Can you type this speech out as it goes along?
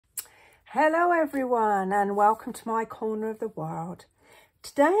Hello everyone and welcome to my corner of the world.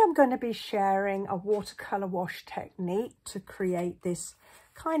 Today I'm going to be sharing a watercolor wash technique to create this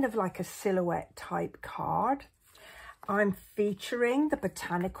kind of like a silhouette type card. I'm featuring the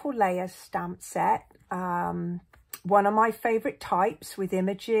Botanical layer stamp set, one of my favorite types with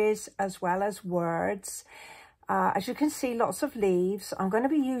images as well as words. As you can see, lots of leaves. I'm going to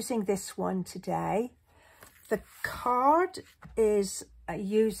be using this one today. The card is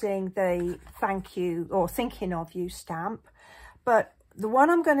using the thank you or thinking of you stamp, but the one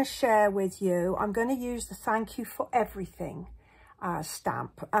I'm going to share with you, I'm going to use the thank you for everything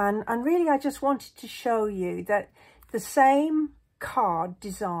stamp. And really I just wanted to show you that the same card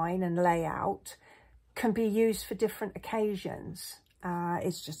design and layout can be used for different occasions.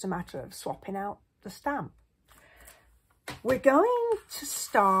 It's just a matter of swapping out the stamp. We're going to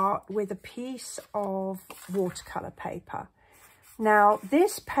start with a piece of watercolor paper. Now,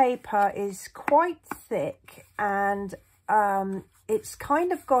 this paper is quite thick and it's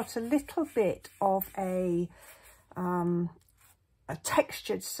kind of got a little bit of a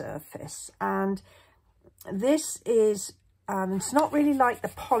textured surface. And this is, it's not really like the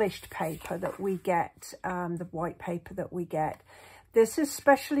polished paper that we get, the white paper that we get. This is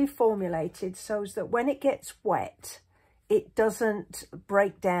specially formulated so that when it gets wet, it doesn't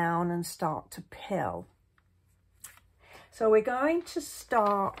break down and start to pill. So we're going to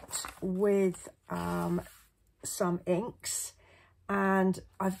start with some inks, and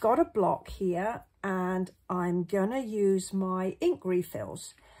I've got a block here and I'm gonna use my ink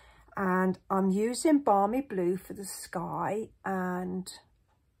refills, and I'm using Balmy Blue for the sky and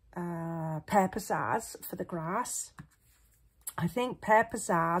Pear Pizzazz for the grass. I think Pear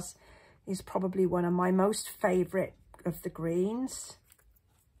Pizzazz is probably one of my most favorite of the greens.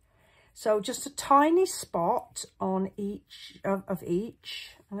 So just a tiny spot on each of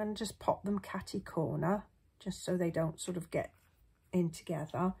each. I'm going to just pop them catty corner just so they don't sort of get in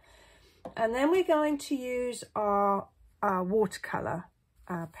together. And then we're going to use our watercolor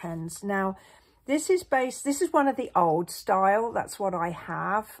pens. Now this is one of the old style. That's what I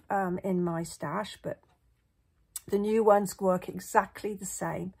have in my stash, but the new ones work exactly the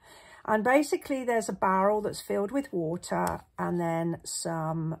same. And basically there's a barrel that's filled with water and then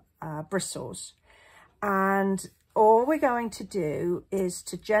some bristles, and all we're going to do is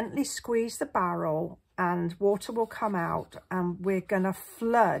to gently squeeze the barrel and water will come out, and we're going to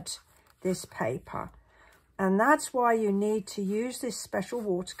flood this paper. And that's why you need to use this special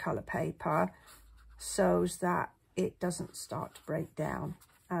watercolor paper, so that it doesn't start to break down.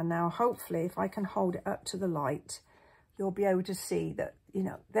 And now hopefully if I can hold it up to the light, you'll be able to see that, you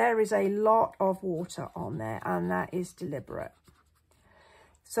know, there is a lot of water on there, and that is deliberate.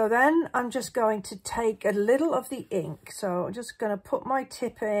 So then I'm just going to take a little of the ink. So I'm just going to put my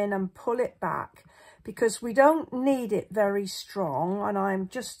tip in and pull it back, because we don't need it very strong. And I'm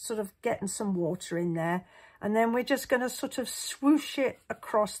just sort of getting some water in there. And then we're just going to sort of swoosh it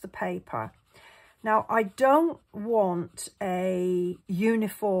across the paper. Now, I don't want a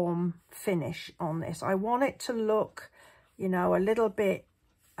uniform finish on this. I want it to look, you know, a little bit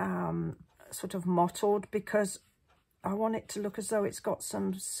sort of mottled, because I want it to look as though it's got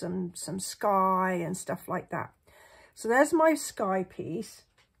some sky and stuff like that. So there's my sky piece.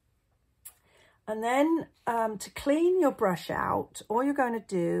 And then to clean your brush out, all you're going to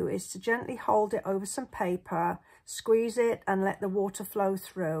do is to gently hold it over some paper, squeeze it and let the water flow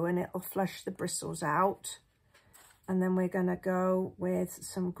through, and it'll flush the bristles out. And then we're going to go with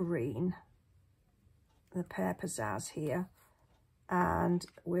some green, the Pear Pizzazz here. And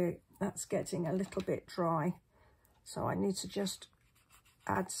that's getting a little bit dry. So I need to just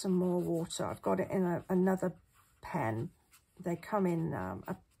add some more water. I've got it in another pen. They come in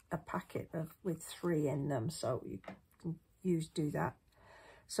a packet with 3 in them, so you can do that.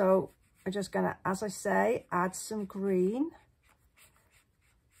 So I'm just going to, as I say, add some green.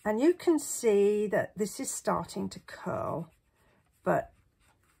 And you can see that this is starting to curl, but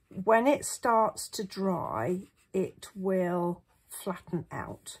when it starts to dry, it will flatten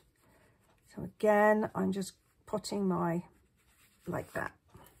out. So again, I'm just putting my, like that.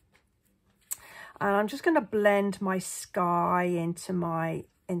 And I'm just going to blend my sky into my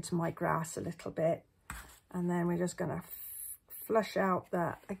grass a little bit. And then we're just going to flush out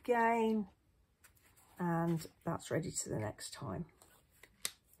that again. And that's ready to the next time.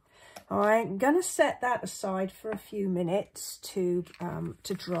 All right, I'm going to set that aside for a few minutes to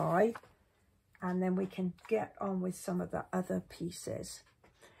dry. And then we can get on with some of the other pieces.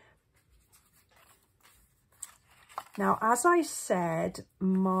 Now, as I said,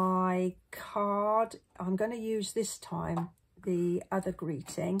 my card, I'm going to use this time the other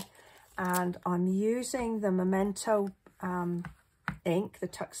greeting, and I'm using the Memento ink, the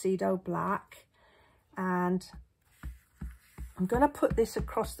Tuxedo Black, and I'm going to put this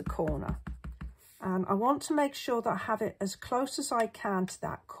across the corner. And I want to make sure that I have it as close as I can to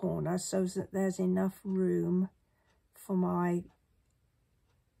that corner so that there's enough room for my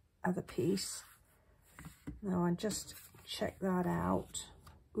other piece. Now I just check that out.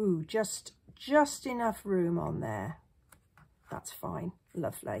 Ooh, just enough room on there. That's fine.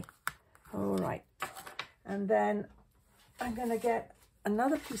 Lovely. All right. And then I'm going to get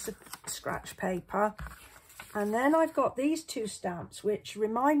another piece of scratch paper. And then I've got these two stamps, which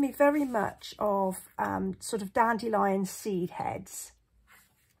remind me very much of sort of dandelion seed heads.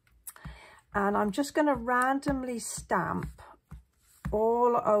 And I'm just going to randomly stamp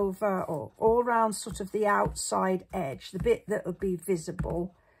all over, or all around sort of the outside edge, the bit that will be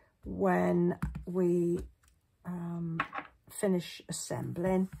visible when we finish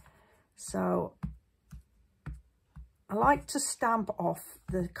assembling. So I like to stamp off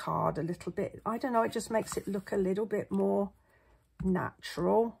the card a little bit. I don't know, it just makes it look a little bit more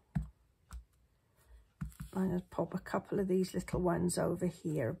natural. I'm going to pop a couple of these little ones over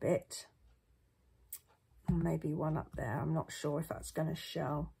here a bit. And maybe one up there. I'm not sure if that's going to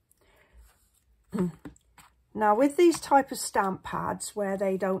show. Now with these type of stamp pads where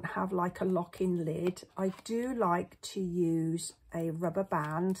they don't have like a lock-in lid, I do like to use a rubber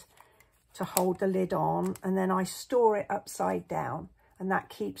band to hold the lid on, and then I store it upside down, and that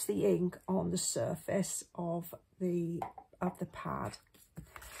keeps the ink on the surface of the pad.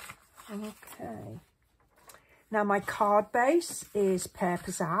 Okay. Now my card base is Pear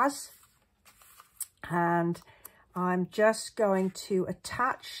Pizzazz, and I'm just going to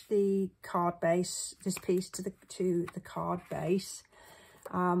attach the card base, this piece to the card base.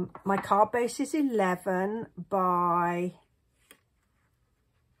 My card base is 11 by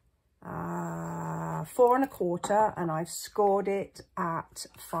 4 1/4, and I've scored it at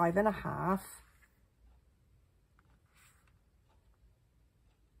 5 1/2.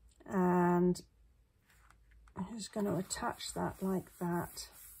 And I'm just going to attach that like that.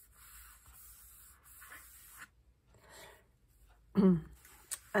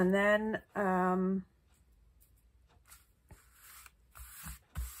 And then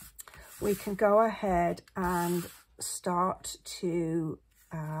we can go ahead and start to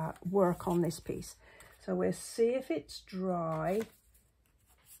work on this piece. So we'll see if it's dry.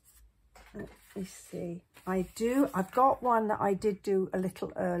 Let me see. I've got one that I did do a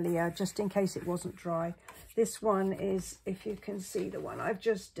little earlier, just in case it wasn't dry. This one is, if you can see the one I've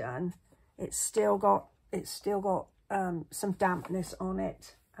just done, it's still got some dampness on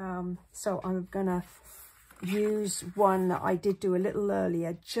it. So I'm gonna use one that I did do a little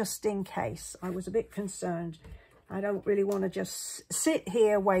earlier, just in case. I was a bit concerned. I don't really want to just sit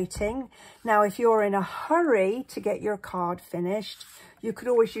here waiting. Now, if you're in a hurry to get your card finished, you could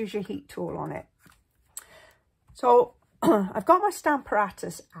always use your heat tool on it. So I've got my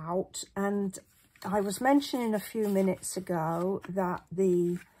Stamparatus out, and I was mentioning a few minutes ago that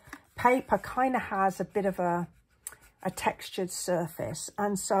the paper kind of has a bit of a textured surface.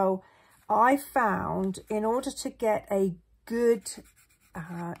 And so I found, in order to get a good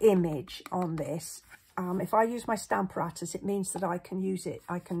image on this, if I use my Stamparatus, it means that I can use it.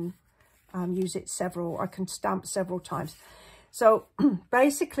 I can stamp several times. So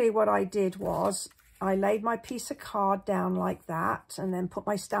basically what I did was I laid my piece of card down like that, and then put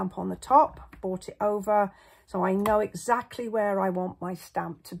my stamp on the top, brought it over, so I know exactly where I want my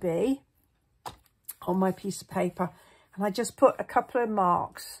stamp to be on my piece of paper. And I just put a couple of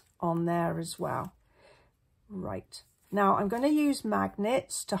marks on there as well. Right. Now I'm going to use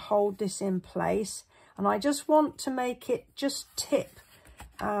magnets to hold this in place. And I just want to make it just tip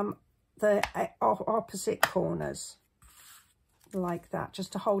the opposite corners like that,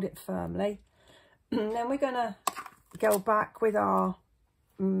 just to hold it firmly. Then we're going to go back with our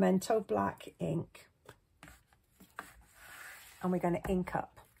Memento Black ink, and we're going to ink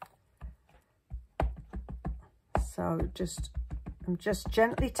up. So I'm just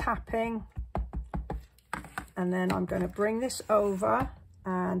gently tapping, and then I'm going to bring this over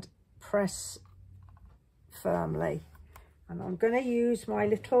and press firmly. And I'm going to use my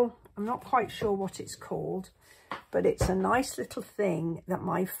little, I'm not quite sure what it's called, but it's a nice little thing that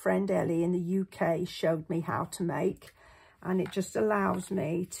my friend Ellie in the UK showed me how to make, and it just allows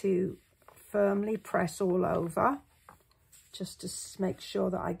me to firmly press all over, just to make sure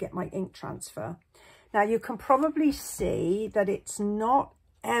that I get my ink transfer. Now you can probably see that it's not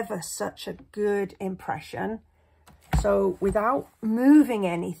ever such a good impression, so without moving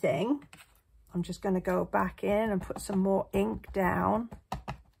anything, I'm just going to go back in and put some more ink down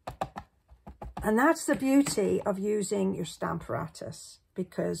And that's the beauty of using your Stamparatus,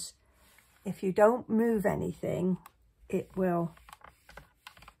 because if you don't move anything,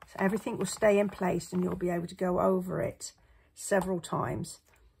 everything will stay in place and you'll be able to go over it several times.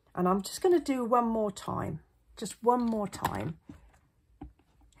 And I'm just going to do one more time, just one more time.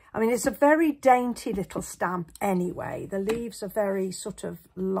 I mean, it's a very dainty little stamp anyway. The leaves are very sort of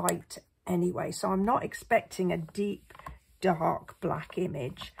light anyway, so I'm not expecting a deep, dark black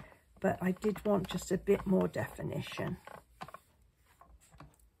image, but I did want just a bit more definition.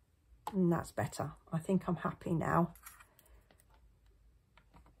 And that's better. I think I'm happy now.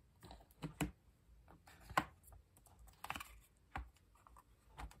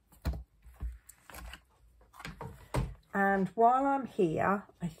 And while I'm here,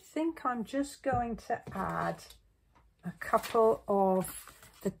 I think I'm just going to add a couple of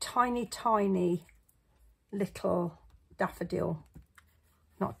the tiny, tiny little daffodil,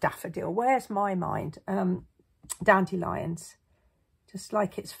 not daffodil, where's my mind? Dandelions, just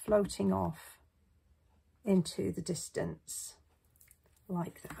like it's floating off into the distance,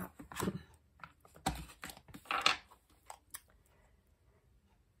 like that.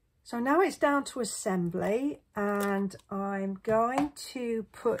 So now it's down to assembly, and I'm going to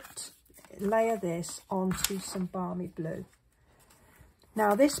layer this onto some balmy blue.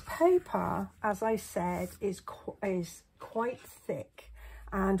 Now this paper, as I said, is quite thick,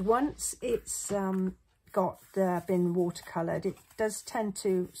 and once it's been watercolored, it does tend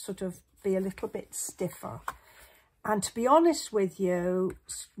to sort of be a little bit stiffer. And to be honest with you,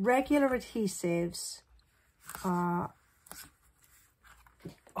 regular adhesives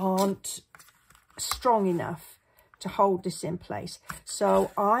aren't strong enough to hold this in place.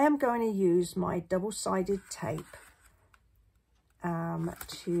 So I am going to use my double-sided tape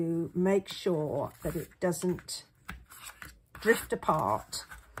to make sure that it doesn't drift apart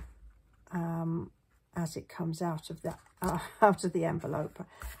as it comes out of the envelope.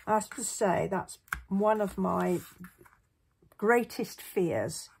 I have to say, that's one of my greatest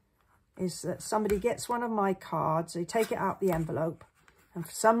fears, is that somebody gets one of my cards, they take it out the envelope, and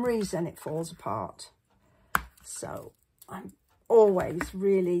for some reason it falls apart. So I'm always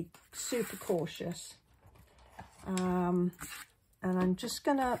really super cautious. And I'm just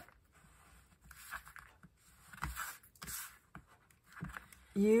gonna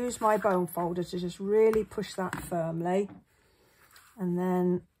use my bone folder to just really push that firmly. And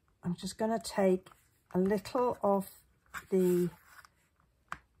then I'm just gonna take a little of the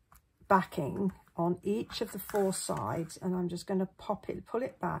backing on each of the 4 sides, and I'm just going to pull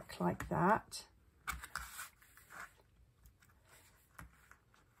it back like that.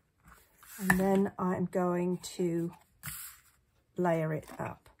 And then I'm going to layer it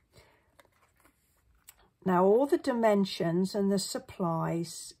up. Now all the dimensions and the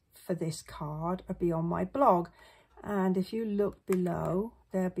supplies for this card are be on my blog, and if you look below,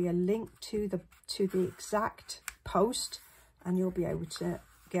 there'll be a link to the exact post, and you'll be able to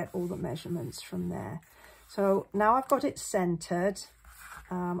get all the measurements from there. So now I've got it centered,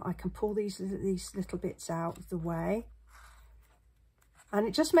 I can pull these little bits out of the way, and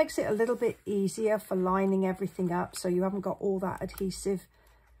it just makes it a little bit easier for lining everything up, so you haven't got all that adhesive,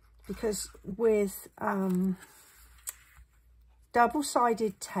 because with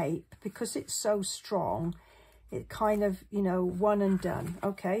double-sided tape, because it's so strong, it kind of, you know, one and done.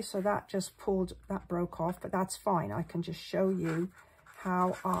 Okay, so that broke off, but that's fine. I can just show you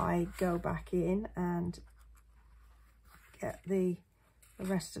how I go back in and get the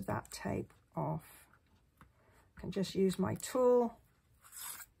rest of that tape off. I can just use my tool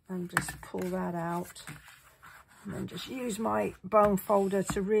and just pull that out, and then just use my bone folder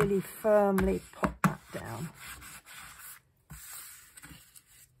to really firmly put that down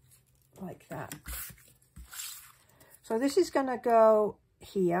like that. So this is going to go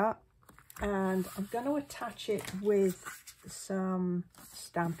here, and I'm going to attach it with some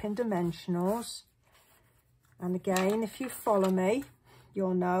Stampin' Dimensionals. And again, if you follow me,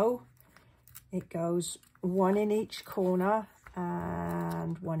 you'll know it goes 1 in each corner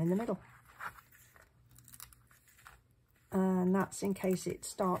and 1 in the middle. And that's in case it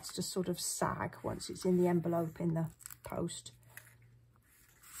starts to sort of sag once it's in the envelope in the post.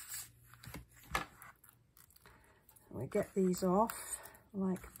 We get these off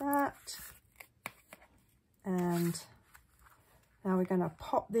like that, and now we're going to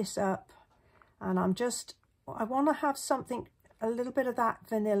pop this up, and I want to have something, a little bit of that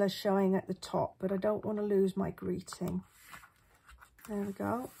vanilla showing at the top, but I don't want to lose my greeting. There we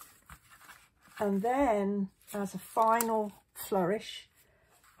go. And then as a final flourish,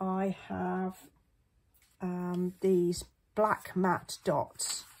 I have these black matte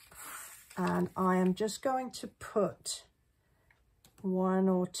dots, And I am just going to put 1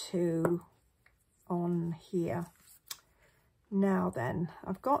 or 2 on here. Now then,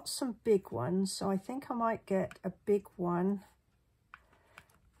 I've got some big ones, so I think I might get a big one.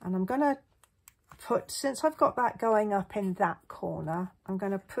 And I'm going to put, since I've got that going up in that corner, I'm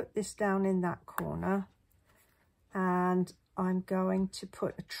going to put this down in that corner. And I'm going to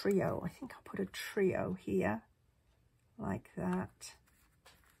put a trio. I think I'll put a trio here, like that.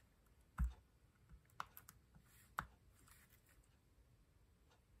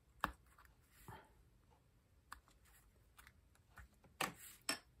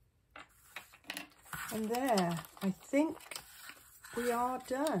 And there, I think we are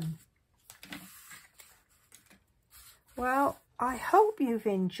done. Well, I hope you've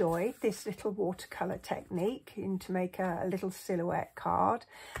enjoyed this little watercolor technique to make a little silhouette card,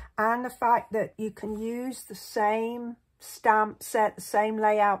 and the fact that you can use the same stamp set, the same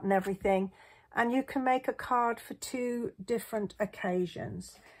layout and everything, and you can make a card for 2 different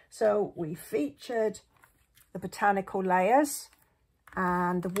occasions. So we featured the botanical layers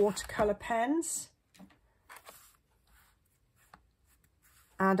and the watercolor pens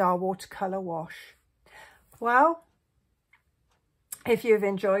and our watercolor wash. Well, if you've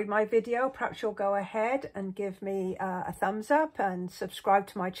enjoyed my video, perhaps you'll go ahead and give me a thumbs up and subscribe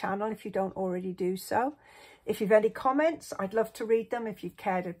to my channel if you don't already do so. If you've any comments, I'd love to read them if you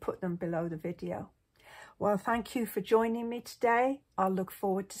care to put them below the video. Well, thank you for joining me today. I'll look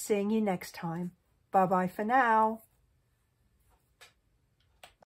forward to seeing you next time. Bye-bye for now.